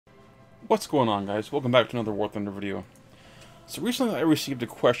What's going on, guys? Welcome back to another War Thunder video. So recently I received a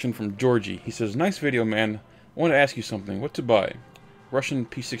question from Georgie. He says, "Nice video, man. I want to ask you something. What to buy? Russian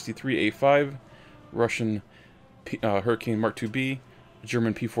P-63A5, Russian Hurricane Mark II-B,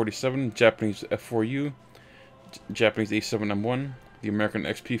 German P-47, Japanese F-4U, Japanese A7M1, the American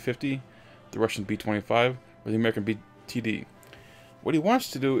XP-50, the Russian B-25, or the American BTD?" What he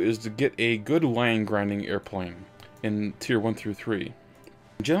wants to do is to get a good line grinding airplane in tier 1 through 3.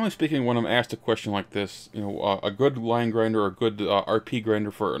 Generally speaking, when I'm asked a question like this, a good line grinder or a good RP grinder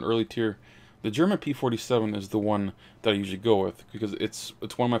for an early tier, the German P-47 is the one that I usually go with because it's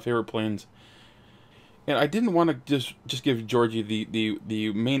one of my favorite planes. And I didn't want to just give Georgie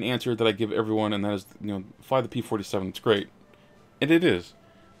the main answer that I give everyone, and that is, fly the P-47. It's great, and it is.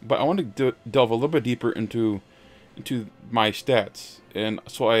 But I want to delve a little bit deeper into my stats, and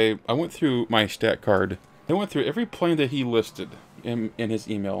so I went through my stat card. I went through every plane that he listed in his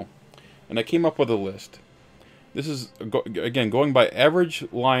email, and I came up with a list. This is, again, going by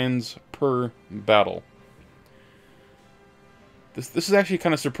average lines per battle. This has actually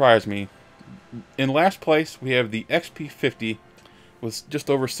kind of surprised me. In last place, we have the XP-50 with just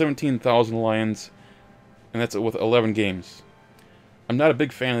over 17,000 lines, and that's with 11 games. I'm not a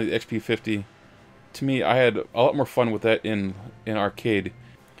big fan of the XP-50. To me, I had a lot more fun with that in arcade.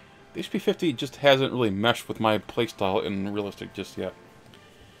 The XP-50 just hasn't really meshed with my playstyle in realistic just yet.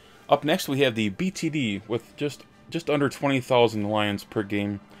 Up next, we have the BTD with just under 20,000 lines per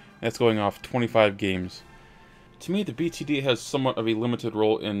game. That's going off 25 games. To me, the BTD has somewhat of a limited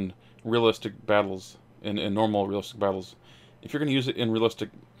role in realistic battles, in normal realistic battles. If you're going to use it in realistic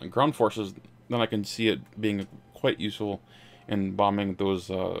ground forces, then I can see it being quite useful in bombing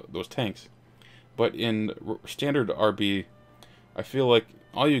those tanks. But in standard RB, I feel like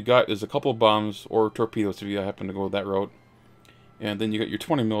all you got is a couple bombs or torpedoes if you happen to go that route. And then you got your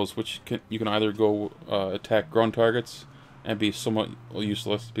 20 mils, which you can either go attack ground targets and be somewhat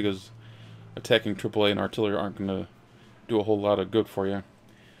useless because attacking AAA and artillery aren't going to do a whole lot of good for you.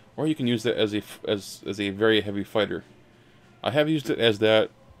 Or you can use it as a very heavy fighter. I have used it as that.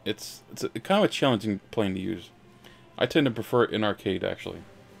 It's kind of a challenging plane to use. I tend to prefer it in arcade, actually.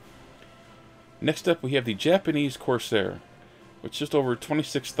 Next up, we have the Japanese CORSAIR, with just over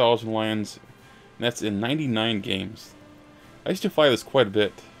 26,000 lines, and that's in 99 games. I used to fly this quite a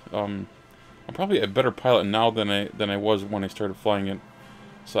bit. I'm probably a better pilot now than I was when I started flying it,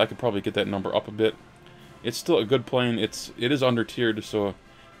 so I could probably get that number up a bit. It's still a good plane. It is under tiered, so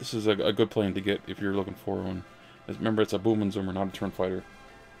this is a good plane to get if you're looking for one. Remember, it's a boom and zoomer, not a turn fighter.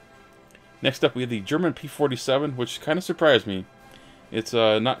 Next up, we have the German P-47, which kind of surprised me. It's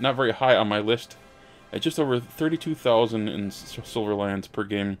not very high on my list. At just over 32,000 in silver lands per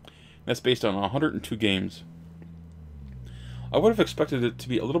game. That's based on 102 games. I would have expected it to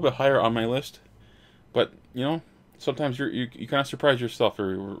be a little bit higher on my list, but sometimes you kind of surprise yourself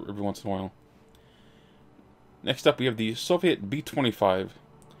every once in a while. Next up, we have the Soviet B-25.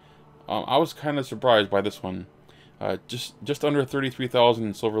 I was kind of surprised by this one. Just under 33,000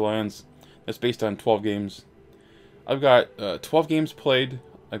 in silver lands. That's based on 12 games. I've got 12 games played.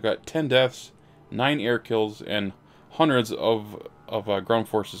 I've got 10 deaths, 9 air kills, and hundreds of ground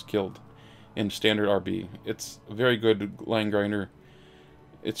forces killed in standard RB. It's a very good line grinder.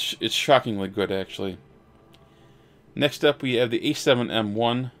 It's shockingly good, actually. Next up, we have the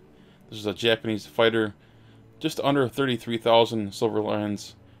A7M1. This is a Japanese fighter. Just under 33,000 silver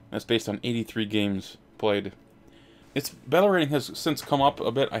lines. That's based on 83 games played. Its battle rating has since come up a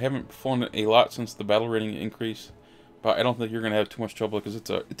bit. I haven't flown it a lot since the battle rating increase, but I don't think you're going to have too much trouble because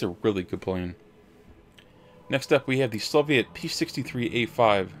it's a really good plane. Next up, we have the Soviet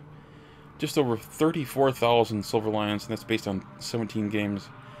P-63A5. Just over 34,000 silver lines, and that's based on 17 games.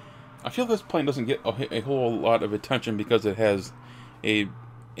 I feel this plane doesn't get a whole lot of attention because it has a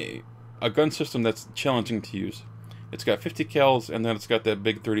gun system that's challenging to use. It's got 50 cals, and then it's got that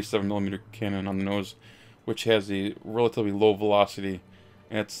big 37mm cannon on the nose, which has a relatively low velocity,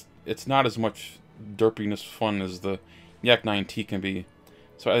 and it's not as much derpiness fun as the Yak-9T can be.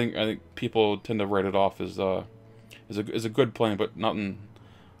 So I think people tend to write it off as a good plane, but nothing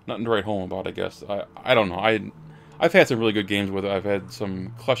to write home about, I guess. I don't know. I've had some really good games with it. I've had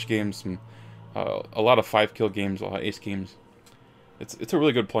some clutch games, a lot of 5-kill games, a lot of ace games. It's a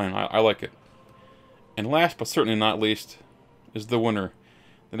really good plane. I like it. And last but certainly not least is the winner.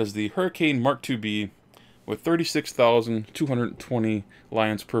 That is the Hurricane Mark II-B with 36,220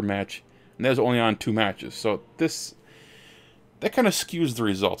 lines per match, and that is only on 2 matches. So that kind of skews the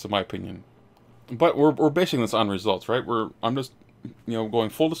results, in my opinion. But we're basing this on results, right? I'm just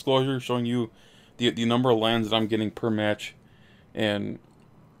going full disclosure, showing you the number of lands that I'm getting per match, and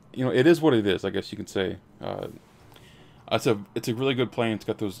you know, it is what it is, I guess you can say. It's a really good plane. It's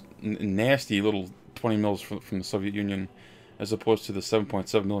got those nasty little 20 mils from the Soviet Union, as opposed to the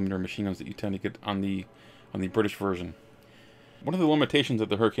 7.7mm machine guns that you tend to get on the British version. One of the limitations that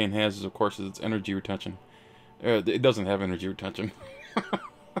the Hurricane has is, of course, its energy retention. It doesn't have energy retention.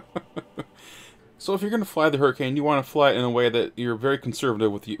 So if you're going to fly the Hurricane, you want to fly it in a way that you're very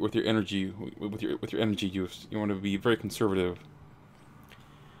conservative with your energy use. You want to be very conservative.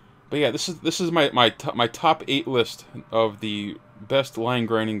 But yeah, this is my top 8 list of the best line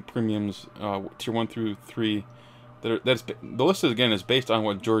grinding premiums, tier 1 through 3. The list again is based on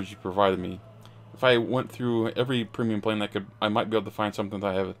what Georgie provided me. If I went through every premium plane I might be able to find something that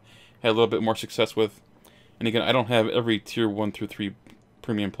I have had a little bit more success with. And again, I don't have every tier 1 through 3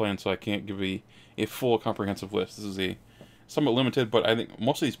 premium plan, so I can't give a full comprehensive list. This is a somewhat limited, but I think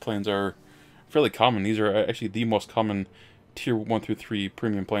most of these planes are fairly common. These are actually the most common tier 1 through 3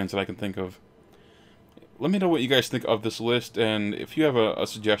 premium planes that I can think of. Let me know what you guys think of this list, and if you have a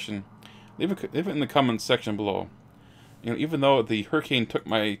suggestion, leave it in the comments section below. You know, even though the Hurricane took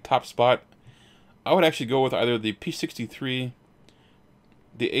my top spot, I would actually go with either the P63,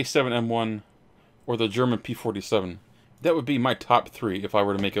 the A7M1, or the German P47. That would be my top 3 if I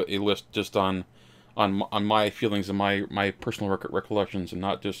were to make a list just on my feelings and my personal recollections, and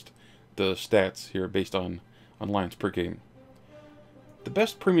not just the stats here based on lines per game. The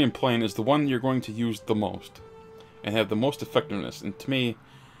best premium plane is the one you're going to use the most and have the most effectiveness. And to me,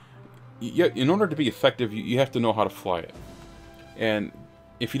 in order to be effective, you have to know how to fly it. And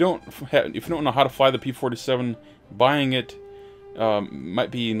if you don't know how to fly the P47, buying it might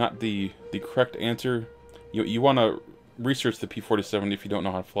be not the correct answer. You want to research the P47 if you don't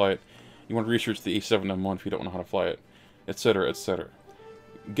know how to fly it. You want to research the A7M1 if you don't know how to fly it, etc., etc.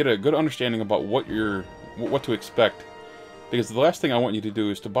 Get a good understanding about what to expect, because the last thing I want you to do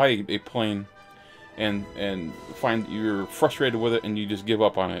is to buy a plane and find you're frustrated with it and you just give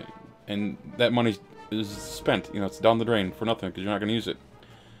up on it, and that money is spent. You know, it's down the drain for nothing because you're not going to use it.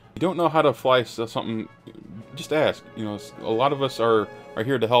 If you don't know how to fly something, just ask. You know, a lot of us are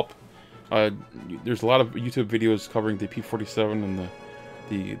here to help. There's a lot of YouTube videos covering the P47 and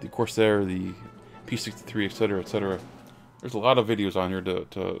the CORSAIR, the P63, etc., etc. There's a lot of videos on here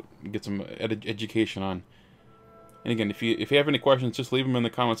to get some education on. And again, if you have any questions, just leave them in the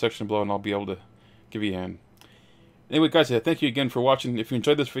comment section below, and I'll be able to give you a hand. Anyway, guys, thank you again for watching. If you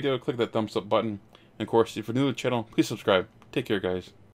enjoyed this video, click that thumbs up button. And of course, if you're new to the channel, please subscribe. Take care, guys.